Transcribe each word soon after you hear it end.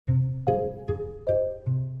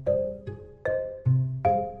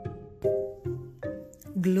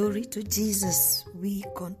Glory to Jesus. We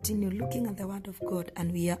continue looking at the Word of God,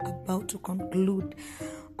 and we are about to conclude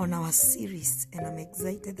on our series, and I'm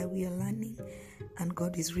excited that we are learning, and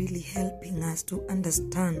God is really helping us to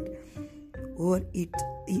understand what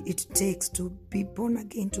it takes to be born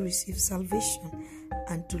again, to receive salvation,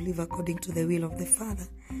 and to live according to the will of the Father.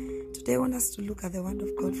 Today I want us to look at the Word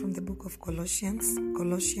of God from the book of Colossians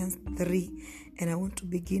 3, and I want to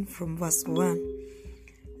begin from verse 1.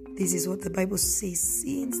 This is what the Bible says.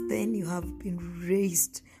 Since then you have been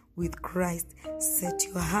raised with Christ. Set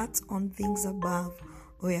your hearts on things above,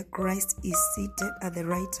 where Christ is seated at the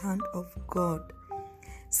right hand of God.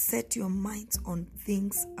 Set your minds on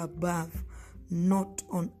things above, not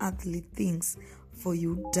on earthly things. For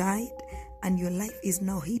you died, and your life is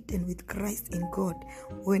now hidden with Christ in God.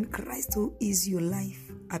 When Christ, who is your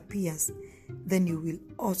life, appears, then you will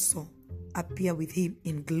also appear with him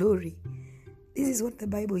in glory. This is what the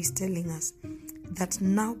Bible is telling us, that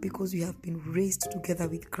now because we have been raised together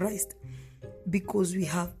with Christ, because we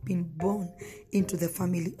have been born into the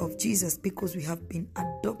family of Jesus, because we have been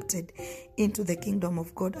adopted into the kingdom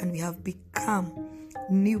of God, and we have become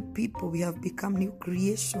new people, we have become new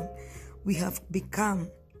creation, we have become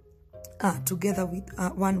together with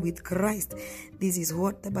one with Christ. This is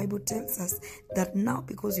what the Bible tells us, that now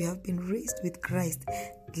because we have been raised with Christ,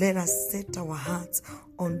 let us set our hearts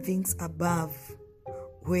on things above,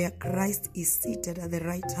 where Christ is seated at the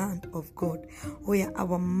right hand of God, where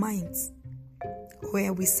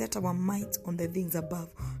we set our minds on the things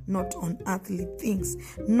above, not on earthly things,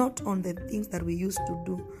 not on the things that we used to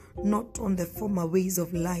do, not on the former ways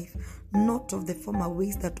of life, not of the former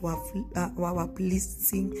ways that were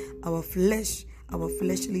pleasing our flesh, our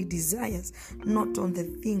fleshly desires, not on the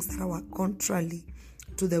things that are contrary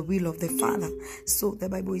to the will of the Father. So the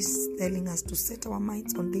Bible is telling us to set our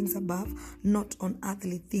minds on things above, not on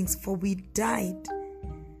earthly things, for we died,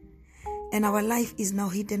 and our life is now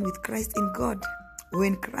hidden with Christ in God.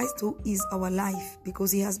 When Christ, who is our life,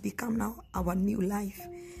 because he has become now our new life,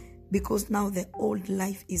 because now the old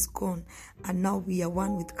life is gone, and now we are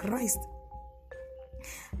one with Christ.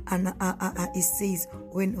 And it says,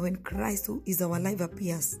 when Christ, who is our life,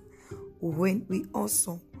 appears, when we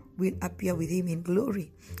also will appear with him in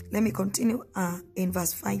glory. Let me continue. In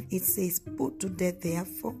verse 5, it says, put to death,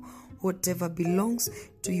 therefore, whatever belongs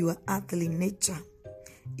to your earthly nature.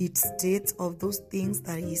 It states of those things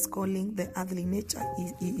that he is calling the earthly nature.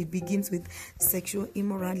 It begins with sexual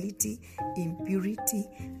immorality, impurity,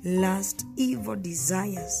 lust, evil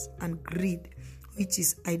desires, and greed, which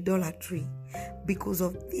is idolatry. Because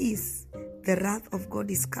of this, the wrath of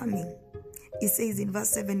God is coming. It says in verse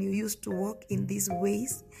 7, you used to walk in these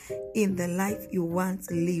ways in the life you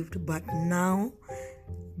once lived, but now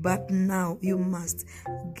you must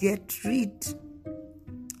get rid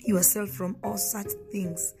yourself from all such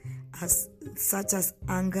things such as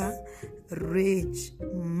anger, rage,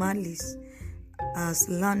 malice,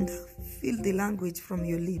 slander, filthy language from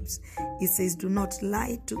your lips. It says, do not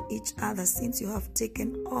lie to each other, since you have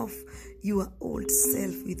taken off your old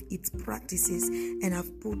self with its practices and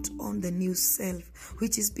have put on the new self,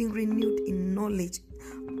 which is being renewed in knowledge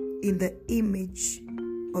in the image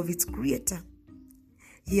of its creator.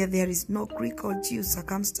 Here there is no Greek or Jew,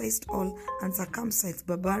 circumcised or uncircumcised,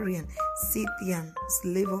 barbarian, Scythian,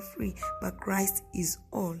 slave or free, but Christ is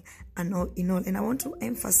all and all in all. And I want to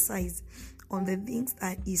emphasize on the things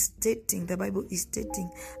that the Bible is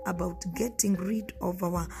stating about getting rid of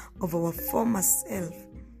our former self.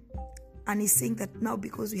 And he's saying that now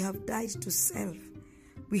because we have died to self,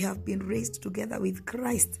 we have been raised together with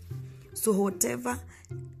Christ. So whatever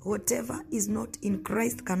is not in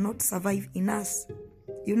Christ cannot survive in us.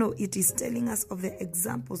 You know, it is telling us of the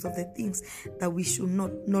examples of the things that we should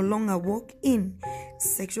no longer walk in.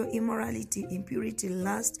 Sexual immorality, impurity,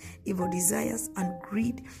 lust, evil desires, and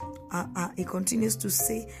greed. It continues to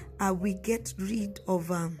say, we get rid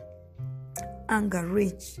of anger,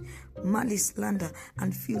 rage, malice, slander,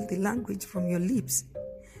 and filthy language from your lips.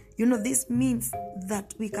 You know, this means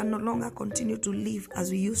that we can no longer continue to live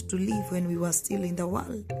as we used to live when we were still in the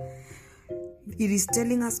world. It is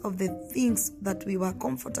telling us of the things that we were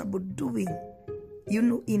comfortable doing, you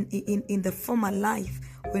know, in the former life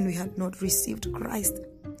when we had not received Christ.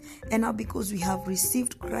 And now because we have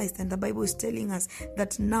received Christ, and the Bible is telling us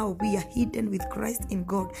that now we are hidden with Christ in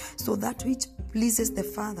God, so that which pleases the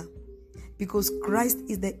Father, because Christ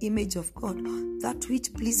is the image of God, that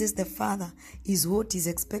which pleases the Father is what is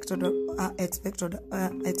expected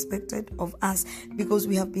of us, because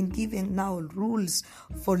we have been given now rules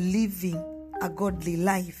for living a godly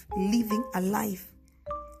life, living a life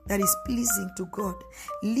that is pleasing to God,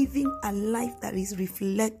 living a life that is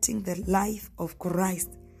reflecting the life of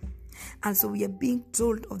Christ. And so we are being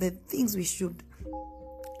told of the things we should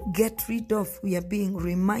get rid of. We are being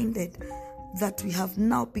reminded that we have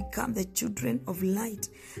now become the children of light,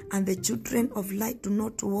 and the children of light do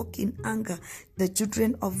not walk in anger. The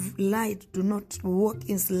children of light do not walk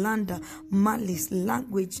in slander, malice,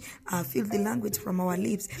 language, filthy language from our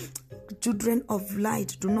lips. Children of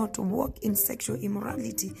light do not walk in sexual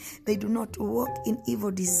immorality. They do not walk in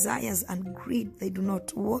evil desires and greed. They do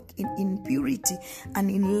not walk in impurity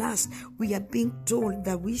and in lust. We are being told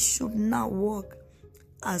that we should now walk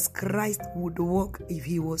as Christ would walk if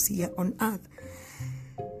he was here on earth.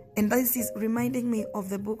 And this is reminding me of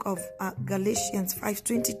the book of Galatians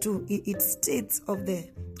 5:22. It states of the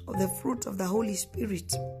fruit of the Holy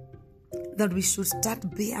Spirit that we should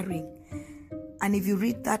start bearing. And if you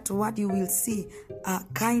read that word, you will see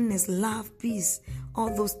kindness, love, peace,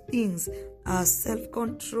 all those things,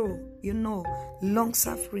 self-control,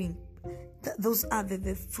 long-suffering. Those are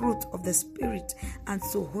the fruit of the Spirit. And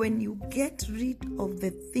so when you get rid of the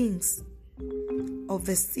things of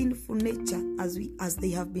the sinful nature, as they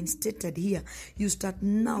have been stated here, you start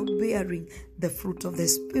now bearing the fruit of the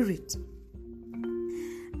Spirit.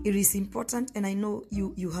 It is important, and I know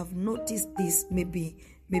you have noticed this maybe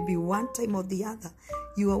one time or the other.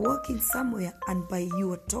 You are walking somewhere, and by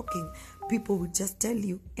you are talking, people will just tell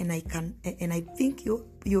you, and I think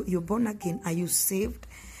you're born again. Are you saved?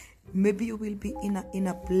 Maybe you will be in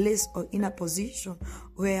a place or in a position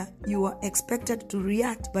where you are expected to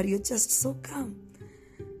react, but you're just so calm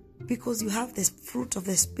because you have the fruit of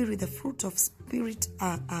the Spirit. The fruit of Spirit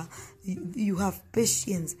you have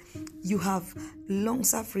patience, you have long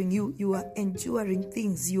suffering, you are enduring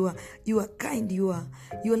things, you are kind, you are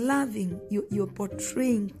loving, you're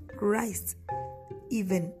portraying Christ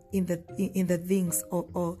even in the things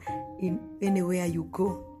or in anywhere you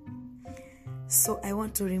go. So I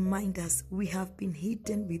want to remind us, we have been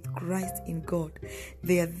hidden with Christ in God.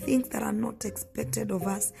 There are things that are not expected of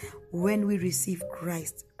us when we receive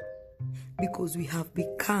Christ, because we have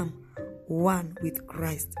become one with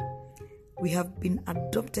Christ. We have been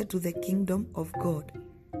adopted to the kingdom of God,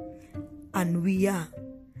 and we are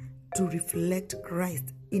to reflect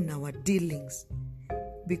Christ in our dealings,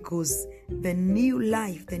 because the new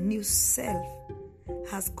life, the new self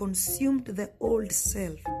has consumed the old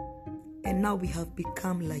self. And now we have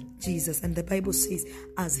become like Jesus. And the Bible says,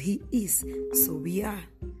 as he is, so we are.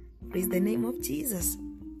 Praise the name of Jesus.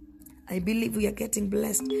 I believe we are getting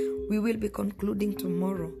blessed. We will be concluding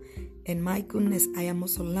tomorrow. And my goodness, I am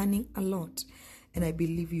also learning a lot. And I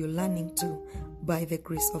believe you're learning too, by the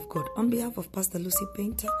grace of God. On behalf of Pastor Lucy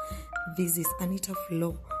Painter, this is Anita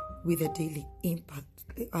Flo with the Daily Impact,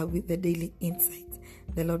 with the Daily Insight.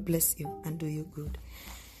 The Lord bless you and do you good.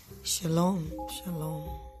 Shalom,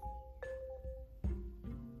 shalom.